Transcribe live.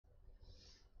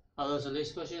So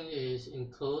this question is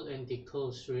encode and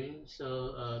decode string.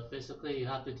 So basically, you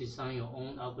have to design your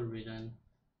own algorithm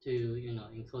to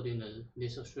encoding the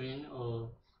list of string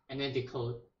and then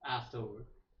decode afterward.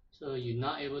 So you're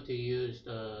not able to use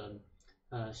the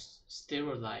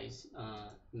sterilized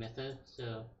method.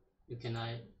 So you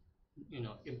cannot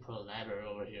input a ladder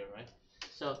over here, right?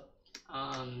 So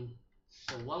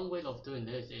so one way of doing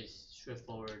this is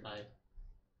straightforward, like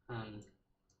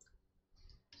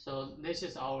so this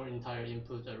is our entire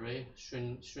input array,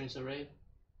 strings array.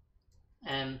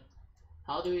 And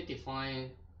how do we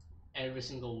define every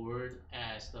single word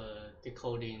as the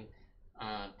decoding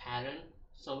pattern?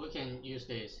 So we can use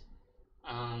this.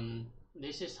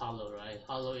 This is hello, right?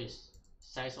 Hello is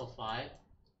size of 5.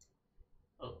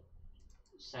 Oh,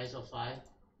 size of 5.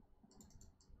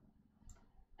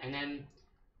 And then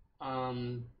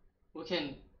we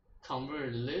can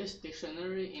convert this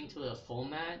dictionary into a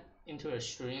format, into a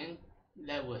string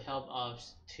that will help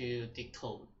us to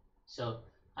decode. So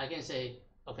I can say,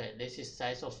 okay, this is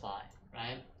size of 5,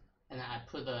 right? And then I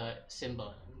put a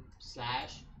symbol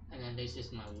slash, and then this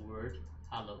is my word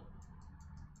hello.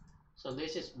 So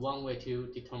this is one way to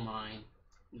determine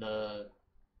the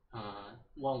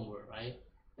one word, right?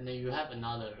 And then you have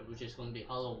another, which is going to be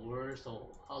hello word.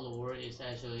 So hello word is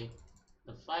actually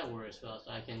the 5 word as well.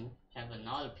 So I can have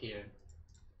another pair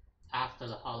after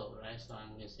the hello, right? So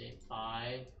I'm going to say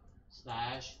 5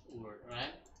 slash word,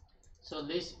 right? So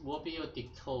this will be your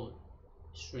decode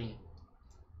string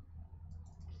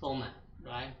format,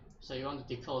 right? So you want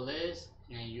to decode this,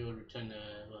 and then you return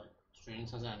the string,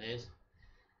 something like this.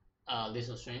 List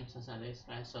of string, something like this,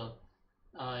 right? So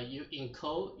you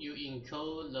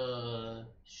encode the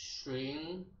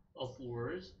string of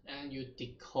words, and you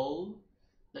decode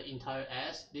the entire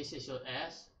S. This is your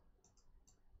S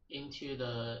into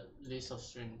the list of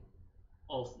string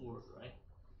of word, right?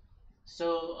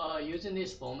 So using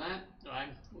this format,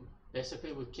 right?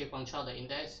 Basically, we keep on track the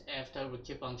index. After we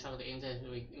keep on track the index,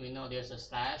 we know there's a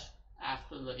slash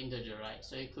after the integer, right?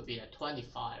 So it could be at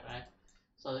 25, right?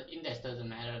 So the index doesn't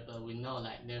matter, but we know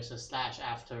like there's a slash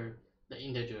after the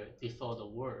integer before the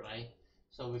word, right?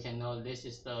 So we can know this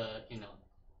is the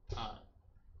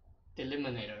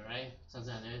delimiter, right?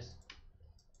 Something like this.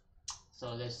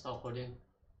 So let's start coding.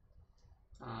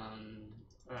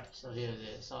 Alright, so here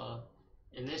it is. So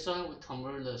in this one, we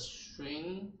convert the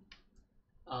string,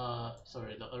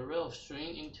 the array of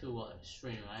string into what?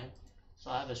 String, right?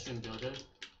 So I have a string builder.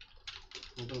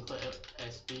 I'm going to put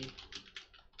SB.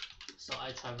 So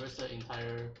I traverse the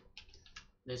entire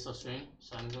list of string.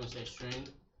 So I'm going to say string,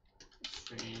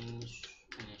 and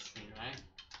then string, right?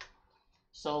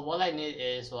 So what I need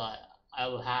is what I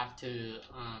will have to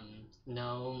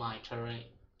know my current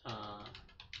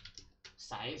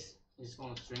size. It's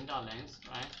going to string.length,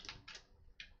 right?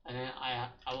 And then I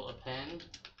will append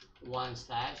 1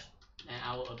 slash, and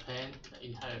I will append the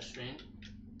entire string.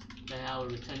 Then I will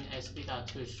return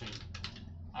sb.toString.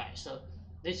 Alright, so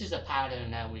this is a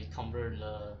pattern that we convert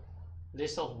the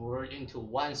list of word into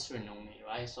one string only,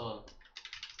 right? So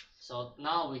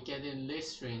now we get in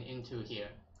this string into here.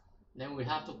 Then we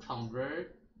have to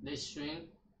convert this string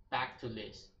back to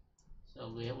list.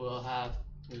 So we will have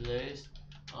list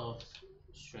of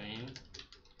string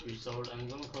result. I'm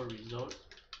going to call result,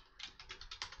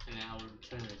 and then I will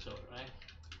return result, right?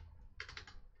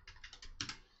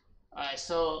 Alright,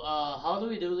 so how do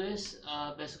we do this?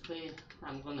 Basically,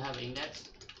 I'm going to have index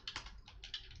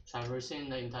traversing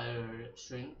the entire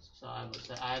string. So I will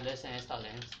say I less than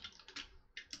s.length.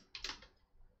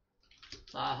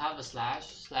 So I have a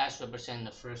slash represent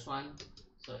the first one.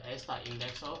 So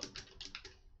s.index of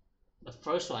the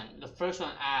first one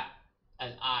at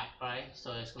I, right?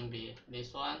 So it's going to be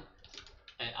this one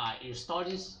at I. You start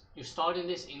in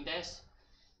this index,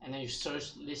 and then you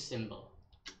search this symbol.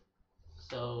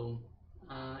 So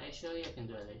actually I can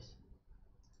do this.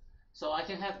 So I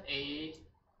can have a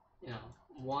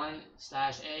 1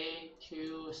 slash a,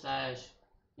 2 slash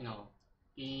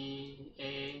b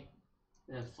a,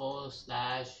 then 4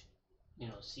 slash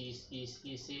c c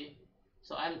c c.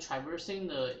 So I'm traversing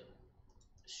the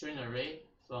string array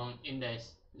from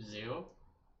index 0.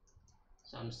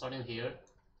 So I'm starting here.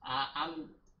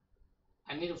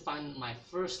 I need to find my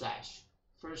first slash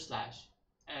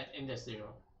at index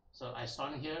 0. So I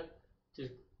start here to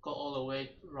go all the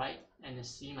way right and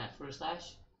see my first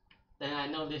slash. Then I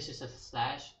know this is a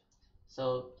slash,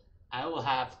 so I will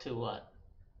have to what?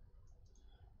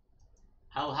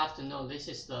 I will have to know this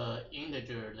is the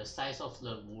integer, the size of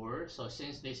the word. So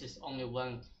since this is only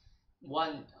one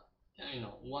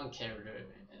character,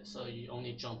 so you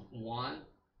only jump 1,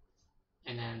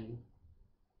 and then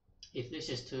if this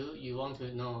is 2, you want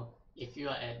to know if you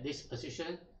are at this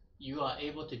position, you are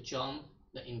able to jump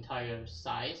the entire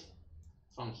size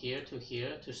from here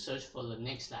to search for the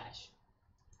next slash.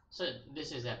 So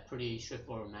this is a pretty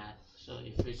straightforward math. So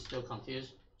if you're still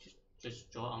confused,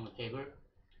 just draw on the paper.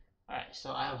 Alright,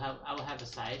 so I will have a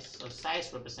size. So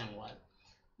size represent what?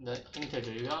 The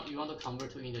integer. You want to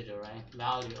convert to integer, right?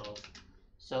 Value of.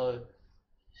 So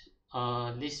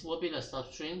this will be the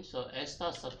substring. So s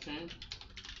dot substring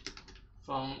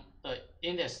from the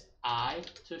index I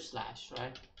to slash,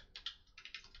 right?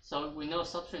 So we know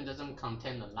substring doesn't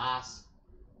contain the last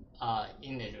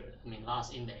integer,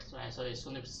 last index, right? So it's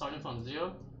only starting from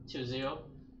 0 to 0.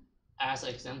 As an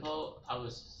example, I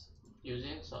was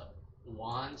using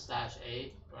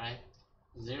 1/8, right?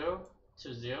 0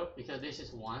 to 0 because this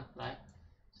is 1, right?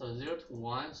 So 0 to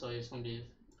 1, so it's going to be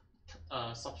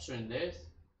substring this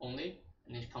only,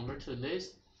 and then convert to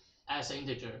this as an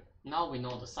integer. Now we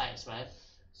know the size, right?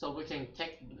 So we can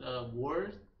take the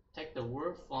word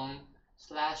from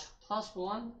slash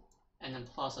 +1 and then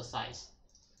plus a size.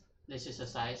 This is the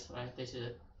size, right?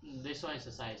 This one is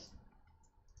the size.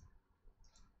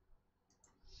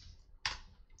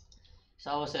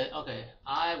 So I will say, okay,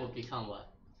 I will become what?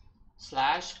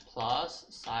 Slash plus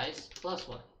size plus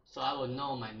 1. So I will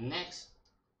know my next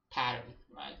pattern,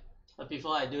 right? But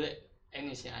before I do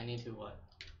anything, I need to what?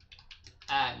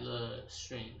 Add the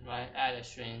string, right? Add a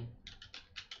string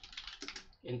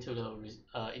into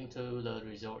the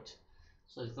result.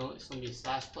 So it's going to be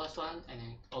slash +1 and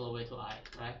then all the way to I,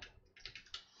 right?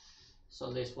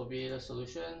 So this will be the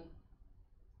solution.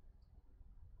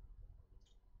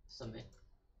 Submit.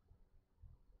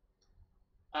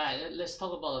 Alright, let's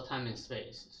talk about the time and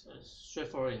space. So it's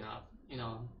straightforward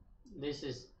enough. This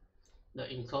is the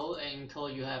encode, and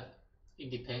encode you have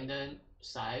independent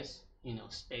size,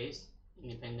 space,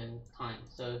 independent time.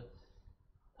 So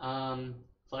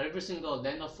for every single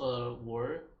length of a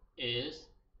word is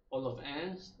all of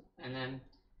n, and then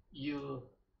you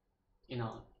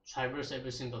traverse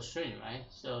every single string, right?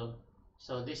 So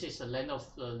this is the length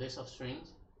of the list of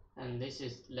strings, and this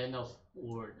is length of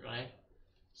word, right?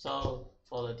 So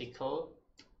for the decode,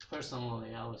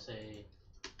 personally I would say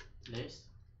this.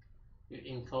 You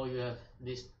encode, you have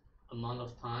this amount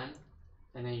of time,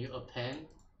 and then you append,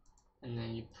 and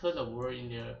then you put a word in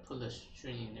there, put the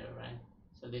string in there, right?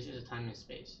 So this is the time and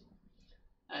space.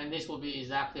 And this will be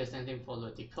exactly the same thing for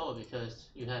the decode, because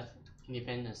you have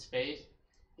independent space,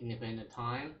 independent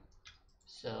time.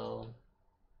 So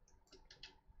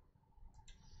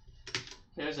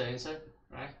here's the answer,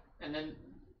 right? And then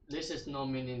this is no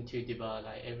meaning to debug,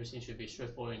 like everything should be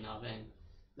straightforward enough, and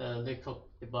the LeetCode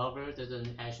debugger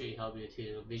doesn't actually help you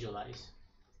to visualize.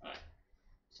 Alright,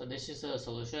 so this is the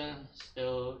solution.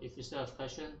 Still, if you still have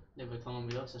questions, leave a comment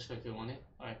below, subscribe if you want it.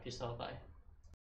 Alright, peace out, bye.